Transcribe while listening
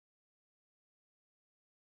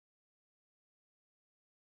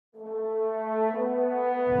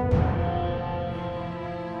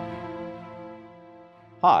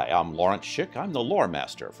Hi, I'm Lawrence Schick. I'm the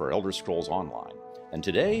Loremaster for Elder Scrolls Online. And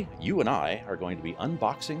today, you and I are going to be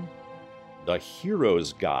unboxing the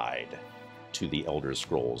Hero's Guide to the Elder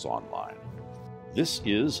Scrolls Online. This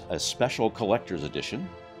is a special collector's edition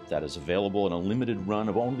that is available in a limited run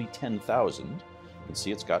of only 10,000. You can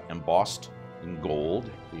see it's got embossed in gold,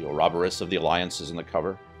 the Ouroboros of the Alliance is in the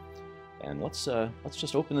cover. And let's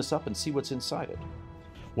just open this up and see what's inside it.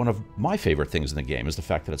 One of my favorite things in the game is the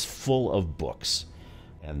fact that it's full of books.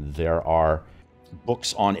 And there are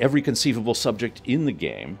books on every conceivable subject in the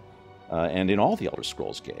game and in all the Elder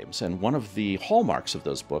Scrolls games. And one of the hallmarks of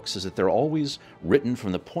those books is that they're always written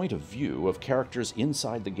from the point of view of characters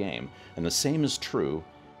inside the game. And the same is true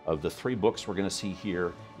of the 3 books we're going to see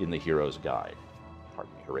here in the Hero's Guide.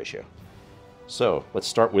 Pardon me, Horatio. So let's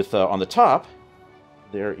start with, on the top,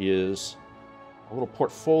 there is a little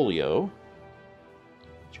portfolio,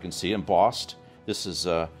 as you can see, embossed. This is...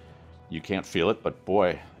 you can't feel it, but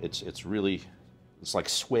boy, it's like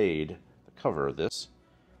suede, the cover of this.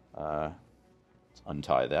 Let's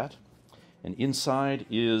untie that. And inside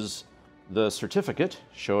is the certificate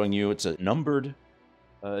showing you it's a numbered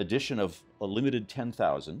edition of a limited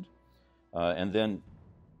 10,000. And then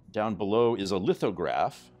down below is a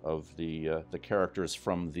lithograph of the characters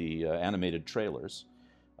from the animated trailers.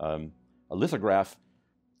 A lithograph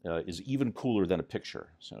is even cooler than a picture.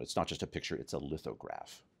 So it's not just a picture, it's a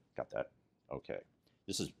lithograph. Got that? Okay.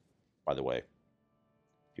 This is, by the way,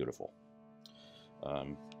 beautiful.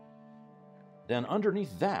 Then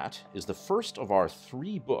underneath that is the first of our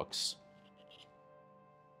 3 books.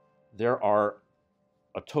 There are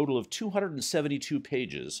a total of 272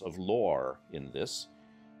 pages of lore in this.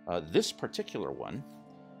 This particular one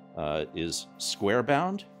is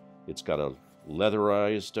square-bound. It's got a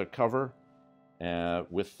leatherized cover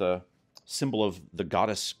with the symbol of the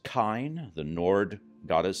goddess Kine, the Nord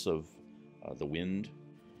goddess of the wind,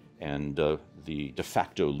 and the de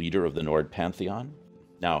facto leader of the Nord pantheon.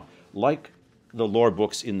 Now, like the lore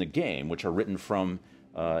books in the game, which are written from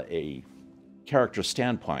a character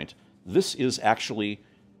standpoint, this is actually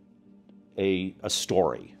a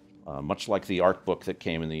story, much like the art book that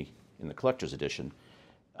came in the collector's edition.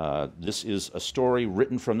 This is a story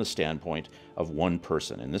written from the standpoint of one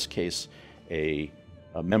person. In this case, a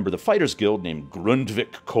member of the Fighters Guild named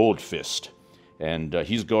Grundvik Coldfist. And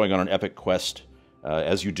he's going on an epic quest,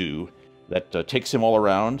 as you do, that takes him all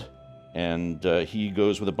around. And he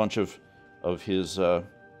goes with a bunch of his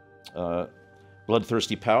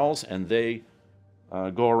bloodthirsty pals, and they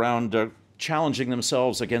go around challenging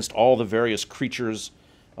themselves against all the various creatures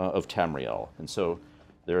of Tamriel. And so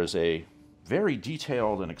there is a very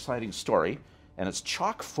detailed and exciting story, and it's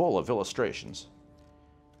chock full of illustrations.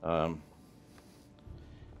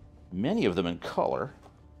 Many of them in color.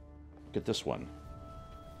 Look at this one.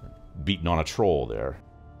 Beating on a troll there.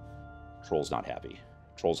 Troll's not happy.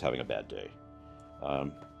 Troll's having a bad day.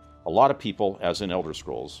 A lot of people, as in Elder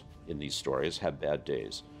Scrolls, in these stories, have bad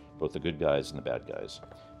days. Both the good guys and the bad guys.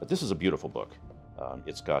 But this is a beautiful book.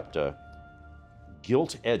 It's got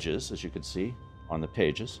gilt edges, as you can see, on the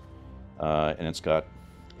pages. And it's got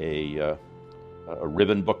a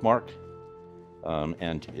ribbon bookmark.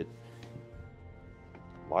 And it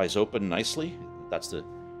lies open nicely. That's the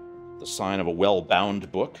sign of a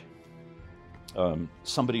well-bound book.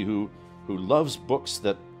 Somebody who loves books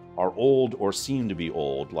that are old or seem to be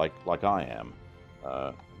old, like I am,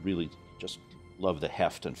 really just love the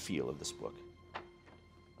heft and feel of this book.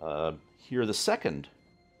 Here, the second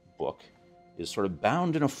book is sort of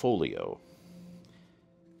bound in a folio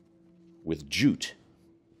with jute,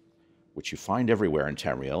 which you find everywhere in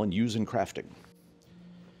Tamriel and use in crafting.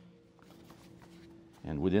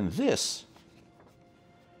 And within this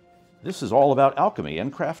is all about alchemy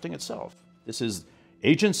and crafting itself. This is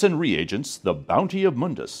Agents and Reagents, The Bounty of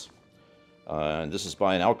Mundus. And this is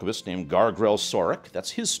by an alchemist named Gargrel Sorik. That's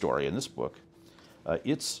his story in this book.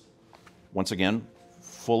 It's, once again,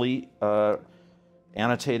 fully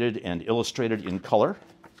annotated and illustrated in color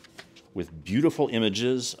with beautiful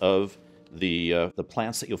images of the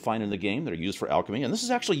plants that you'll find in the game that are used for alchemy. And this is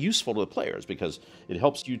actually useful to the players because it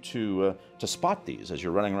helps you to spot these as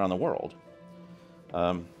you're running around the world.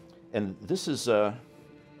 And this is,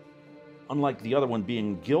 unlike the other one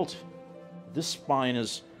being gilt, this spine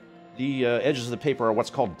is, the edges of the paper are what's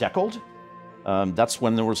called deckled. That's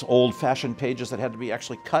when there was old-fashioned pages that had to be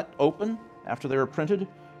actually cut open after they were printed.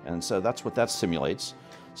 And so that's what that simulates.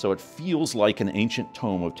 So it feels like an ancient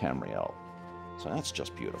tome of Tamriel. So that's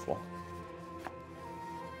just beautiful.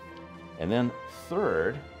 And then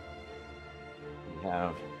third, we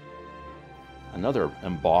have another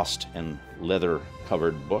embossed and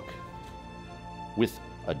leather-covered book with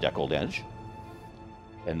a deckled edge.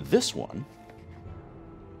 And this one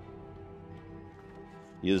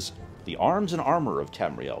is The Arms and Armor of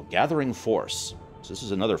Tamriel, Gathering Force. So this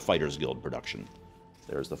is another Fighters Guild production.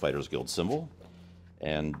 There's the Fighters Guild symbol.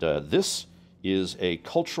 And this is a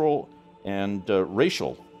cultural and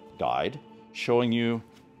racial guide showing you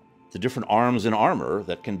the different arms and armor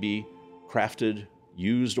that can be crafted,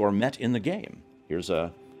 used, or met in the game. Here's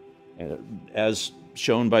as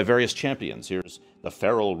shown by various champions. Here's the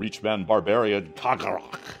feral Reachman Barbarian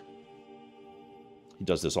Kagarok. He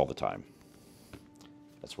does this all the time.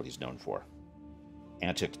 That's what he's known for.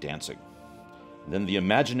 Antic dancing. And then the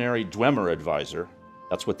imaginary Dwemer advisor.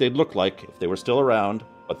 That's what they'd look like if they were still around,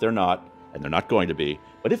 but they're not, and they're not going to be.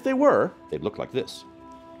 But if they were, they'd look like this.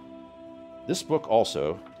 This book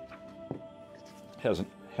also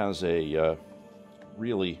has a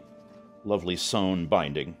really lovely sewn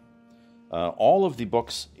binding. All of the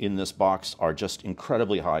books in this box are just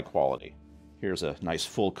incredibly high quality. Here's a nice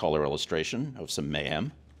full-color illustration of some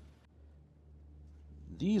mayhem.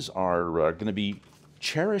 These are going to be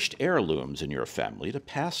cherished heirlooms in your family to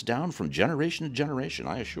pass down from generation to generation,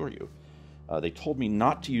 I assure you. They told me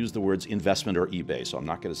not to use the words investment or eBay, so I'm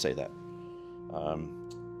not going to say that.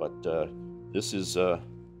 This is...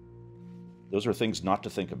 those are things not to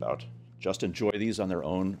think about. Just enjoy these on their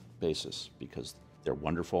own basis, because they're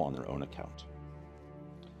wonderful on their own account.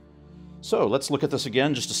 So let's look at this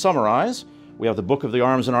again just to summarize. We have the Book of the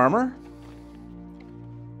Arms and Armor.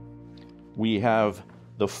 We have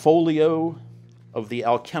the Folio of the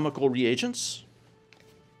Alchemical Reagents.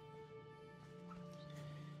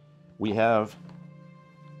 We have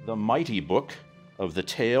the Mighty Book of the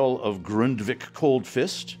Tale of Grundvik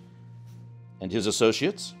Coldfist and his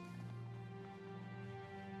associates.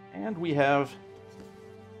 And we have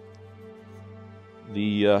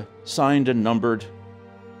the signed and numbered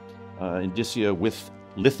indicia with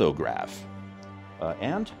lithograph.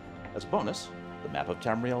 And, as a bonus, the map of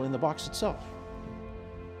Tamriel in the box itself.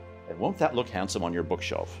 And won't that look handsome on your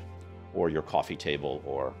bookshelf, or your coffee table,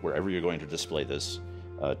 or wherever you're going to display this,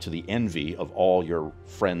 to the envy of all your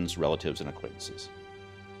friends, relatives, and acquaintances?